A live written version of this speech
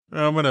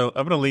I'm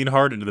gonna lean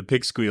hard into the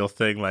pig squeal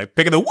thing, like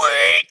picking the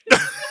weight.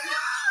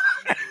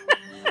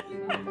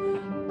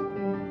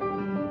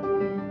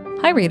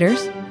 Hi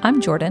readers,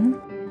 I'm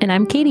Jordan. And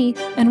I'm Katie.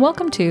 And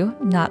welcome to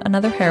Not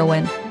Another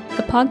Heroine,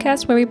 the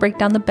podcast where we break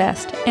down the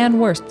best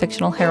and worst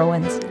fictional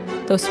heroines,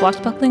 those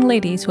swashbuckling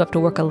ladies who have to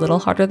work a little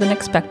harder than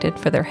expected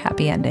for their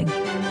happy ending.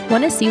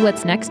 Want to see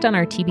what's next on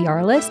our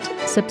TBR list?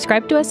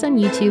 Subscribe to us on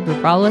YouTube or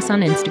follow us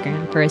on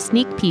Instagram for a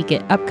sneak peek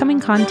at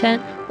upcoming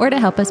content or to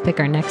help us pick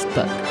our next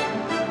book.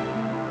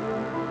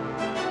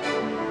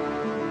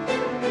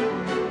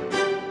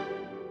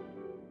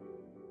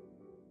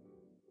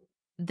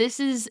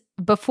 This is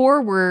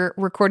before we're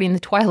recording the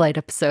Twilight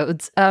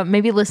episodes.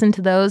 Maybe listen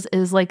to those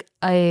as like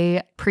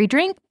a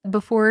pre-drink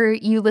before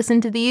you listen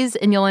to these,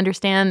 and you'll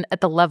understand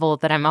at the level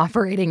that I'm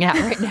operating at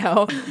right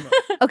now.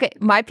 Okay,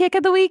 my pick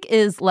of the week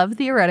is Love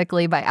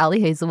Theoretically by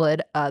Ali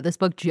Hazelwood. This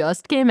book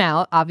just came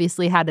out.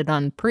 Obviously had it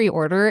on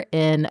pre-order,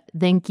 and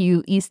thank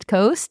you East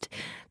Coast,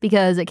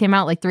 because it came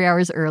out like 3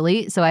 hours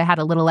early. So I had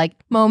a little like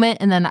moment,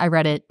 and then I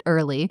read it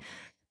early.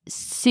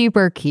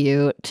 Super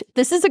cute.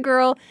 This is a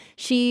girl.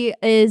 She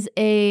is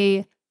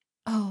a,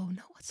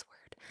 what's the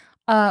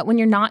word? When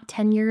you're not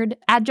tenured,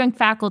 adjunct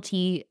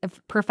faculty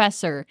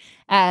professor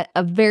at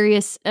a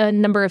various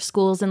number of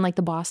schools in like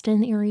the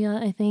Boston area,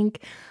 I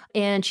think.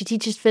 And she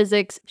teaches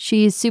physics.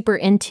 She's super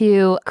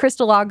into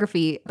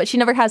crystallography, but she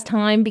never has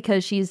time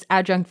because she's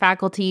adjunct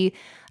faculty.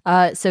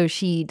 So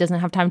she doesn't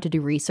have time to do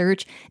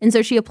research. And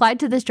so she applied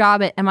to this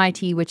job at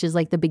MIT, which is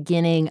like the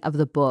beginning of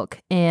the book.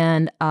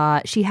 And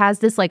she has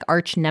this like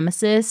arch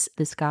nemesis,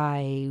 this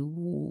guy,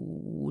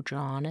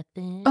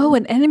 Jonathan. Oh,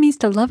 and enemies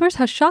to lovers?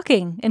 How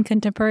shocking in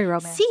contemporary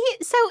romance. See,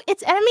 so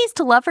it's enemies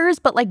to lovers,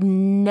 but like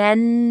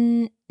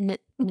nemesis.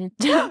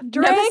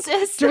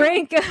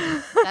 Drink.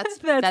 That's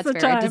fair.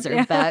 Time. I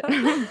deserve that.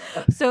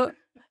 So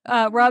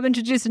Rob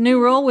introduced a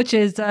new rule, which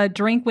is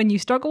drink when you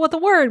struggle with a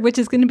word, which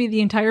is going to be the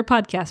entire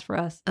podcast for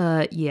us.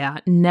 Yeah,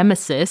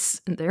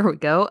 nemesis. There we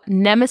go.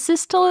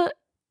 Nemesis to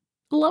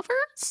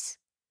lovers?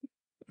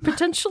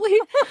 Potentially.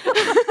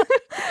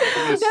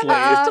 I'm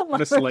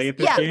gonna slay at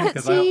this game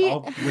because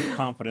I'll with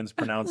confidence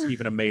pronounce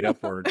even a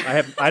made-up word.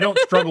 I don't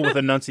struggle with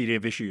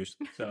enunciative issues,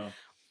 so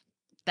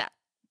that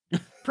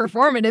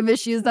performative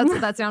issues. That's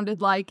what that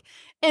sounded like.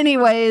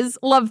 Anyways,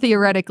 Love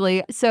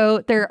Theoretically. So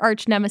their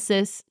arch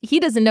nemesis, he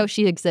doesn't know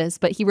she exists,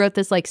 but he wrote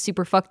this like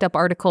super fucked up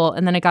article,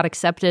 and then it got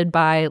accepted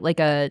by like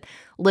a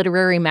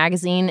literary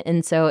magazine,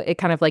 and so it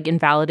kind of like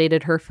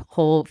invalidated her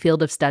whole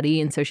field of study,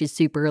 and so she's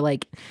super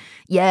like,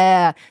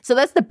 yeah. So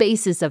that's the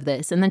basis of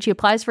this, and then she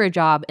applies for a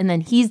job, and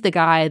then he's the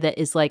guy that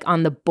is like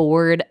on the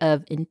board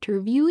of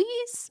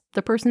interviewees,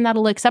 the person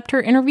that'll accept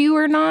her interview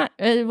or not,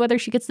 whether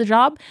she gets the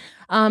job.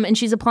 And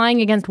she's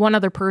applying against one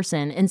other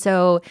person, and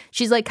so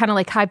she's like kind of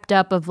like hyped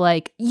up of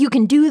like, you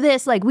can do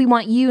this, like we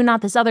want you,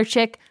 not this other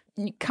chick.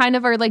 Kind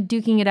of are like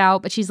duking it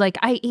out, but she's like,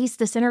 I aced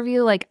this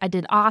interview, like I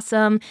did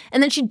awesome.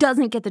 And then she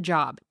doesn't get the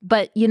job,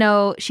 but you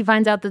know, she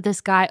finds out that this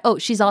guy,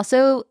 she's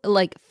also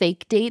like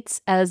fake dates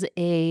as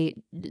a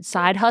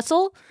side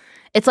hustle.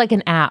 It's like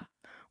an app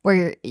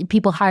where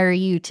people hire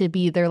you to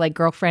be their like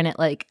girlfriend at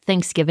like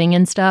Thanksgiving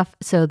and stuff,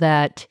 so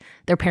that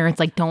their parents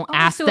like don't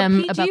ask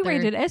them about their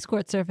PG-rated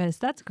escort service.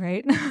 That's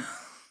great.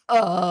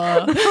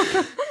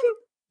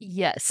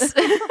 Yes.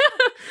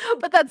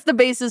 But that's the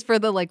basis for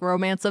the like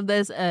romance of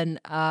this. And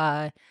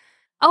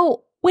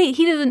wait,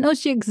 he doesn't know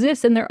she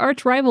exists and they're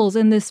arch rivals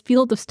in this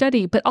field of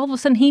study, but all of a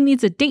sudden he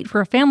needs a date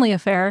for a family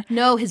affair.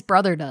 No, his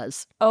brother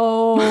does.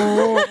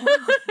 Oh.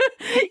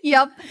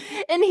 Yep.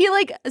 And he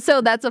like,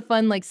 so that's a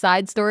fun like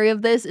side story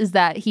of this, is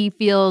that he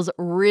feels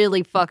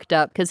really fucked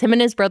up because him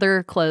and his brother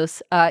are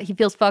close. He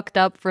feels fucked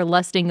up for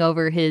lusting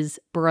over his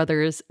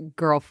brother's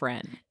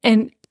girlfriend.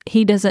 And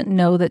he doesn't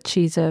know that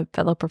she's a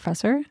fellow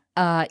professor?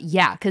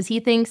 Yeah, because he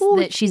thinks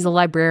that she's a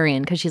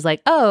librarian, because she's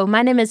like, oh,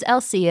 my name is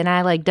Elsie and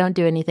I like don't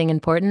do anything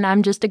important.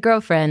 I'm just a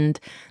girlfriend.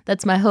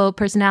 That's my whole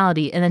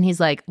personality. And then he's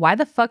like, why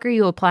the fuck are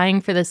you applying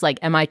for this like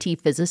MIT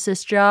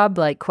physicist job?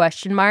 Like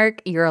question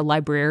mark, you're a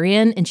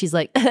librarian. And she's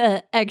like,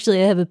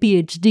 actually, I have a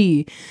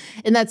PhD.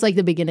 And that's like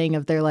the beginning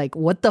of their like,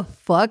 what the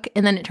fuck?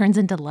 And then it turns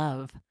into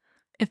love.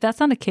 If that's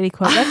not a kitty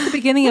quote, that's the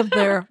beginning of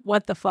their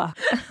what the fuck.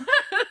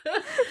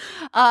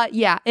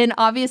 Yeah. And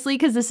obviously,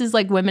 because this is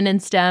like women in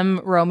STEM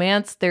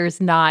romance,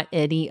 there's not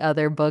any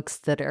other books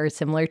that are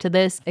similar to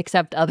this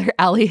except other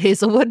Ali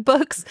Hazelwood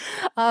books.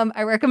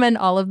 I recommend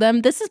all of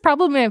them. This is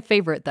probably my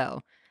favorite,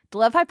 though. The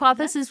Love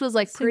Hypothesis was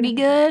like pretty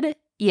good.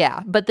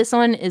 Yeah. But this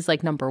one is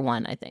like number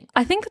one, I think.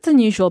 I think that's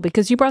unusual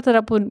because you brought that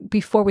up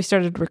before we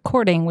started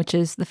recording, which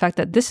is the fact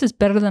that this is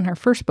better than her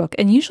first book.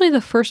 And usually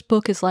the first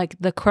book is like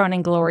the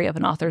crowning glory of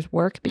an author's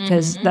work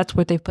because that's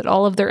where they've put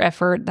all of their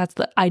effort. That's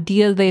the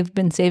idea they've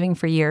been saving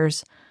for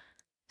years.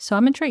 So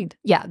I'm intrigued.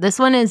 Yeah, this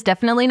one is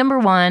definitely number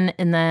one.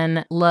 And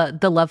then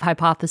The Love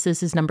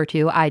Hypothesis is number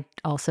two. I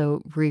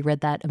also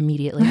reread that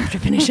immediately after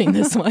finishing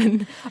this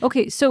one.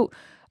 Okay, so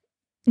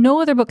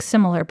no other book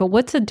similar, but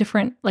what's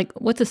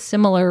a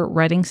similar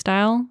writing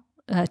style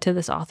to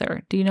this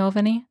author? Do you know of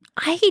any?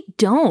 I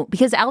don't,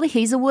 because Ali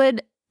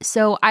Hazelwood,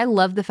 So I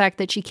love the fact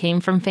that she came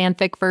from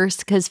fanfic first,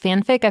 because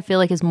fanfic I feel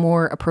like is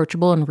more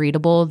approachable and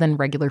readable than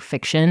regular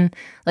fiction.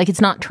 Like,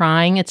 it's not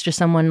trying, it's just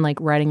someone like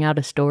writing out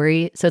a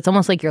story. So it's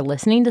almost like you're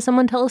listening to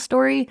someone tell a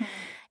story.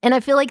 And I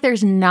feel like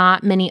there's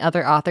not many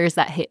other authors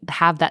that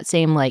have that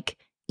same like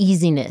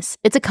easiness.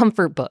 It's a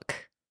comfort book,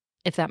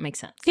 if that makes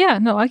sense. Yeah,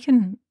 no, I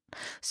can.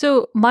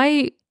 So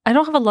I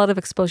don't have a lot of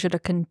exposure to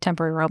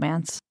contemporary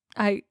romance.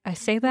 I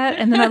say that,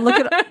 and then I look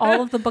at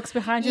all of the books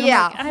behind you.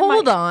 Yeah, I'm like,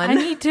 hold on. I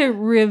need to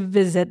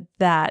revisit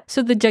that.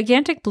 So the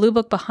gigantic blue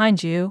book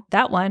behind you,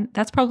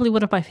 that's probably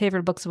one of my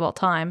favorite books of all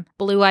time.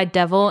 Blue-Eyed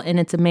Devil, and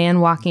it's a man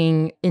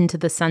walking into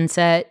the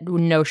sunset,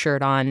 no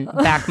shirt on,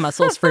 back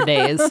muscles for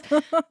days.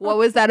 What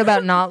was that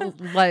about not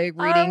like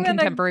reading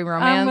contemporary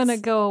romance? I'm going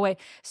to go away.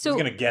 So I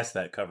was going to guess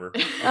that cover.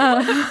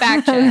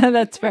 Fact check.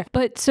 That's fair.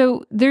 But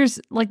so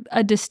there's like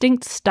a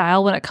distinct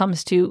style when it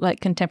comes to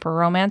like contemporary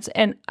romance,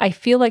 and I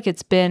feel like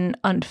it's been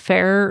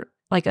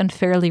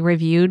unfairly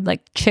reviewed,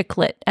 like chick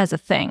lit as a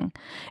thing.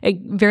 It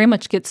very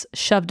much gets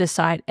shoved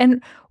aside.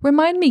 And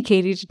remind me,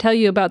 Katie, to tell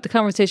you about the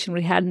conversation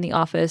we had in the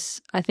office,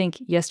 I think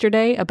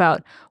yesterday,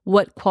 about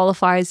what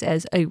qualifies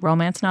as a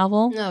romance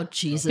novel. Oh,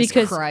 Jesus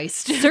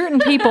Christ. Certain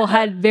people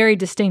had very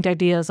distinct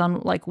ideas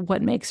on like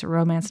what makes a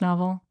romance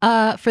novel.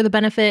 For the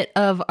benefit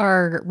of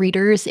our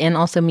readers and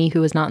also me,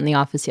 who was not in the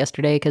office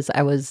yesterday because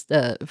I was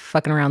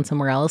fucking around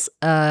somewhere else,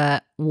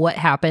 what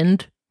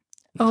happened?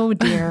 Oh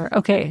dear.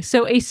 Okay.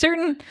 So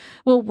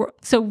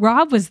so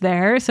Rob was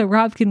there, so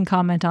Rob can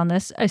comment on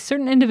this. A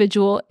certain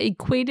individual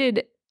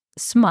equated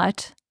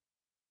smut,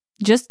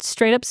 just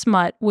straight up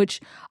smut, which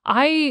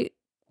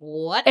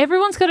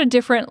everyone's got a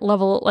different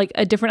level, like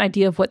a different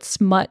idea of what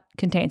smut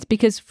contains,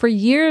 because for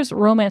years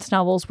romance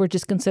novels were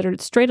just considered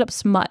straight up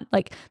smut.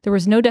 Like there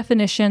was no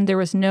definition, there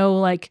was no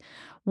like,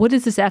 what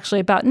is this actually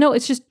about? No,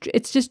 it's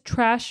just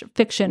trash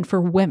fiction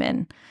for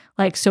women.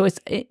 Like, so it's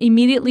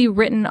immediately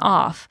written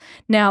off.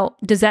 Now,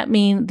 does that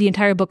mean the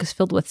entire book is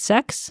filled with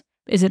sex?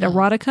 Is it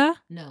erotica?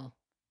 No.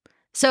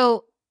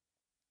 So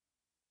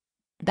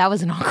that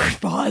was an awkward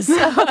pause.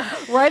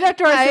 Right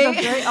after I said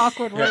a very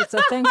awkward word.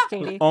 So thanks,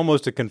 Katie.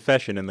 Almost a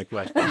confession in the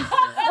question.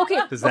 Okay.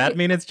 Does that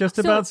mean it's just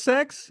about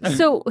sex?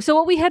 So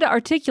what we had to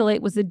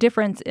articulate was the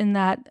difference in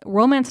that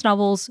romance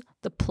novels,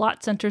 the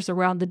plot centers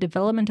around the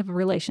development of a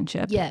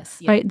relationship. Yes.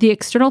 Right. The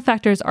external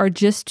factors are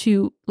just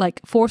to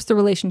like force the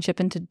relationship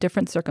into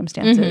different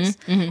circumstances,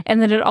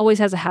 and that it always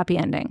has a happy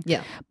ending.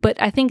 Yeah.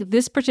 But I think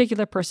this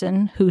particular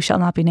person, who shall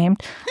not be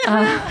named,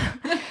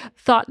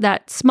 thought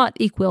that smut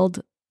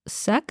equaled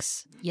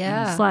sex /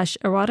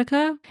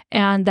 erotica,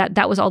 and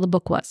that was all the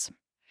book was.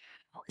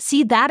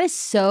 See, that is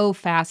so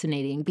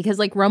fascinating because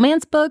like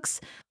romance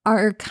books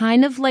are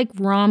kind of like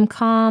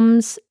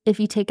rom-coms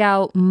if you take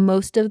out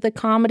most of the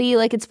comedy.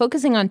 Like it's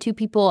focusing on two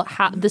people,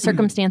 the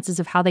circumstances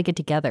of how they get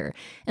together.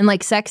 And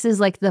like sex is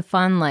like the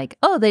fun, like,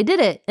 oh, they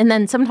did it. And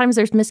then sometimes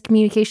there's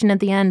miscommunication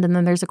at the end and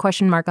then there's a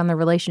question mark on the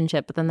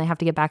relationship, but then they have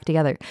to get back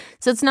together.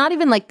 So it's not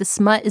even like the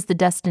smut is the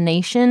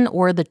destination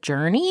or the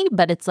journey,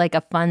 but it's like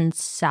a fun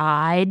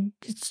side,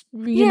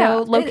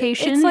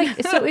 location. It's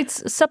like, so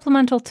it's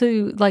supplemental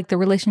to like the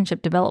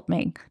relationship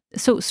development.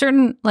 So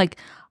certain like,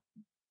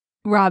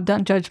 Rob,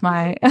 don't judge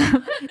my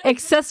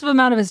excessive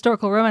amount of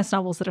historical romance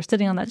novels that are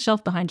sitting on that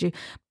shelf behind you.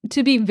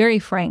 To be very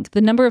frank, the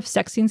number of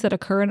sex scenes that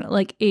occur in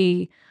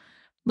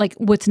like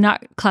what's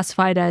not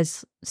classified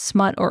as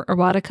smut or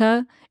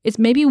erotica is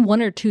maybe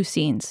 1 or 2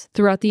 scenes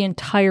throughout the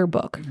entire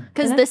book.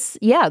 Because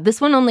this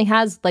one only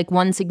has like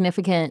one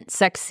significant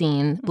sex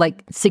scene,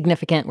 like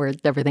significant where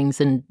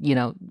everything's in,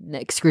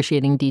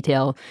 excruciating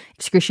detail,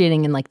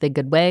 excruciating in like the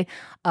good way,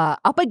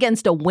 up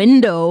against a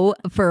window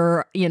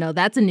for,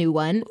 that's a new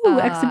one. Ooh,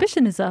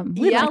 exhibitionism.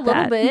 We like a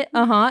little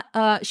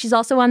bit. She's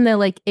also on the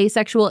like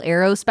asexual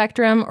aro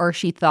spectrum, or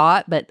she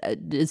thought, but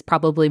is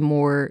probably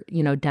more,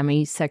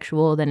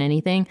 demisexual than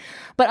anything.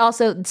 But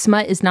also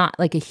smut is not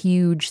like a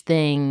huge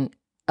thing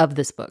of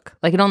this book.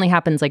 Like it only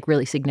happens like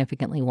really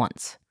significantly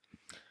once.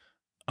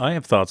 I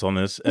have thoughts on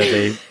this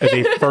as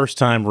a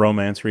first-time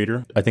romance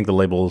reader. I think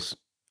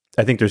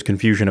there's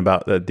confusion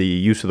about the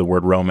use of the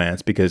word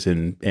romance, because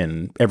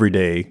in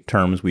everyday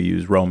terms we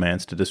use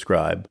romance to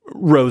describe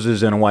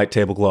roses and a white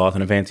tablecloth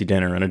and a fancy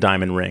dinner and a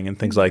diamond ring and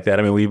things like that.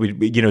 I mean, we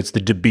it's the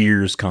De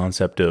Beers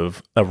concept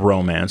of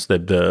romance, the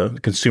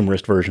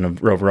consumerist version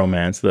of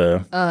romance.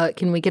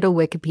 Can we get a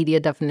Wikipedia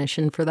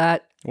definition for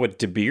that? What,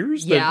 De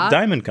Beers? Yeah. The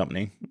diamond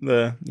company.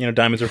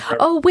 Diamonds are forever.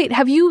 Oh, wait.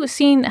 Have you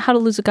seen How to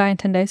Lose a Guy in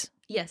 10 Days?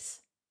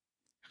 Yes.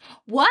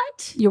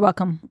 What? You're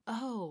welcome.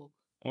 Oh.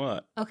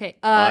 What? Okay.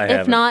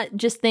 If not,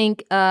 just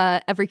think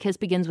Every Kiss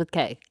Begins with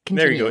K.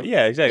 Continue. There you go.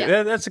 Yeah, exactly.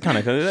 Yeah. That's the kind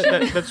of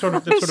that's sort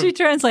of she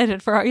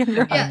translated for our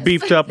younger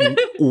beefed up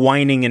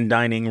whining and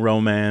dining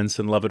romance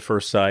and love at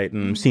first sight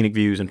and scenic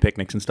views and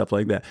picnics and stuff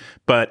like that.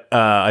 But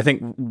I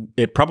think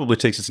it probably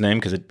takes its name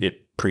because it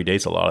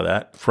predates a lot of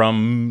that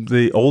from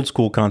the old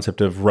school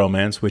concept of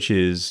romance, which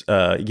is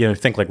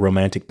think like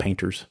romantic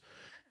painters.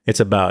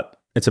 It's about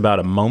it's about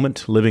a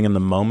moment, living in the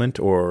moment,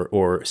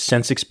 or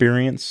sense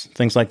experience,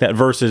 things like that,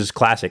 versus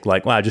classic,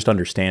 like, wow, just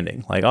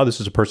understanding. Like, oh, this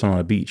is a person on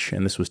a beach,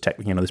 and this was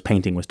this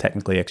painting was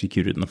technically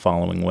executed in the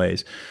following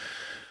ways.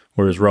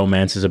 Whereas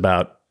romance is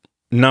about,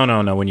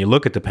 no. When you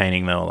look at the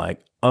painting, though, like,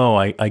 oh,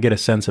 I get a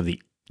sense of the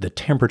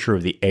temperature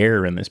of the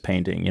air in this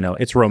painting.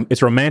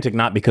 It's romantic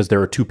not because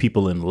there are two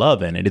people in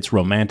love in it. It's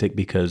romantic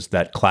because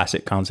that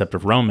classic concept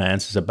of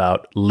romance is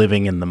about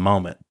living in the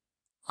moment.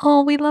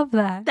 Oh, we love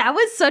that. That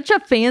was such a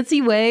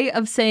fancy way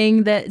of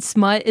saying that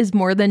smut is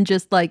more than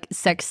just like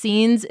sex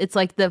scenes. It's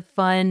like the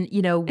fun,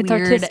 weird. It's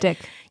artistic.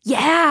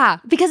 Yeah,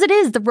 because it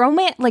is the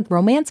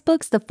romance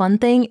books. The fun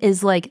thing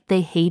is like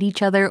they hate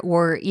each other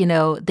or,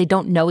 they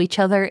don't know each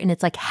other. And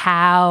it's like,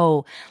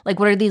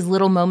 what are these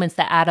little moments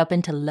that add up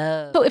into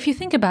love? So if you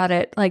think about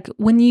it, like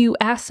when you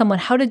ask someone,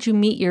 how did you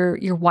meet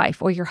your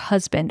wife or your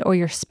husband or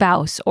your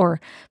spouse,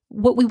 or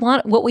what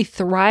we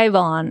thrive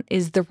on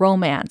is the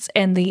romance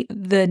and the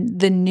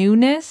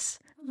newness.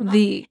 And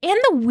the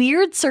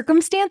weird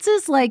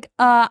circumstances. Like,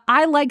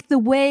 I like the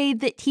way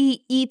that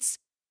he eats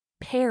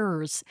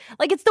pears.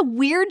 Like, it's the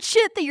weird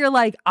shit that you're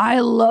like, I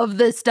love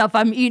this stuff,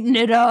 I'm eating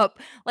it up.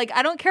 Like,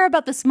 I don't care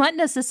about the smut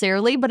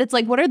necessarily, but it's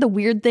like, what are the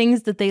weird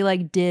things that they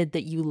like did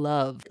that you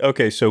love?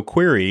 Okay, so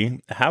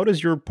query, how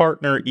does your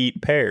partner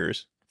eat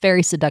pears?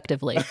 Very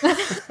seductively.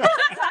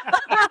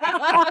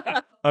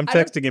 I'm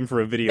texting him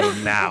for a video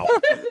now.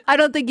 I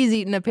don't think he's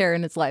eaten a pear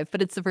in his life,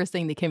 but it's the first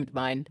thing that came to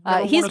mind.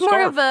 He's more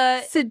starve. of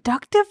a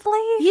seductively.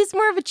 He's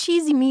more of a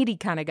cheesy, meaty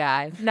kind of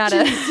guy, not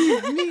a.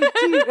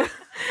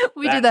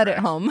 We do that at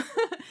home.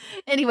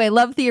 Anyway,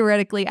 Love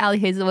Theoretically, Ali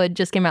Hazelwood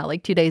just came out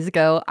like 2 days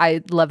ago.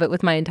 I love it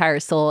with my entire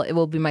soul. It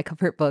will be my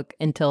comfort book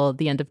until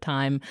the end of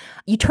time.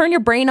 You turn your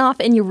brain off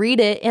and you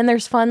read it, and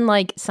there's fun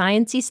like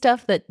sciencey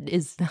stuff that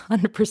is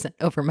 100%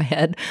 over my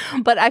head.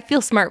 But I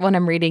feel smart when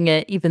I'm reading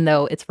it, even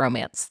though it's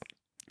romance.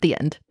 The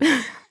end.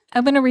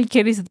 I'm going to read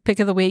Katie's pick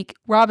of the week.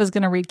 Rob is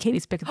going to read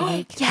Katie's pick of the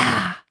week.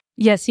 Yeah.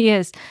 Yes, he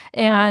is.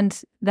 And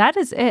that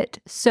is it.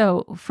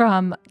 So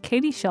from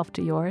Katie's shelf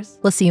to yours.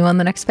 We'll see you on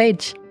the next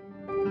page.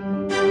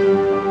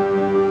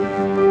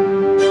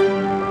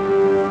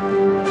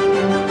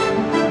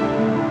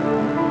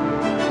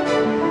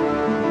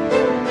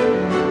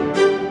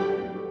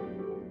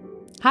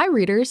 Hi,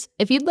 readers.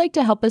 If you'd like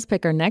to help us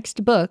pick our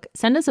next book,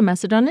 send us a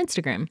message on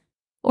Instagram.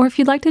 Or if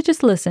you'd like to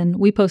just listen,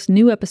 we post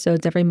new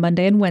episodes every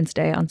Monday and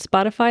Wednesday on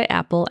Spotify,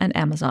 Apple, and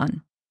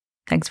Amazon.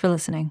 Thanks for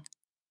listening.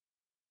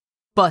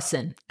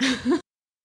 Bussin'.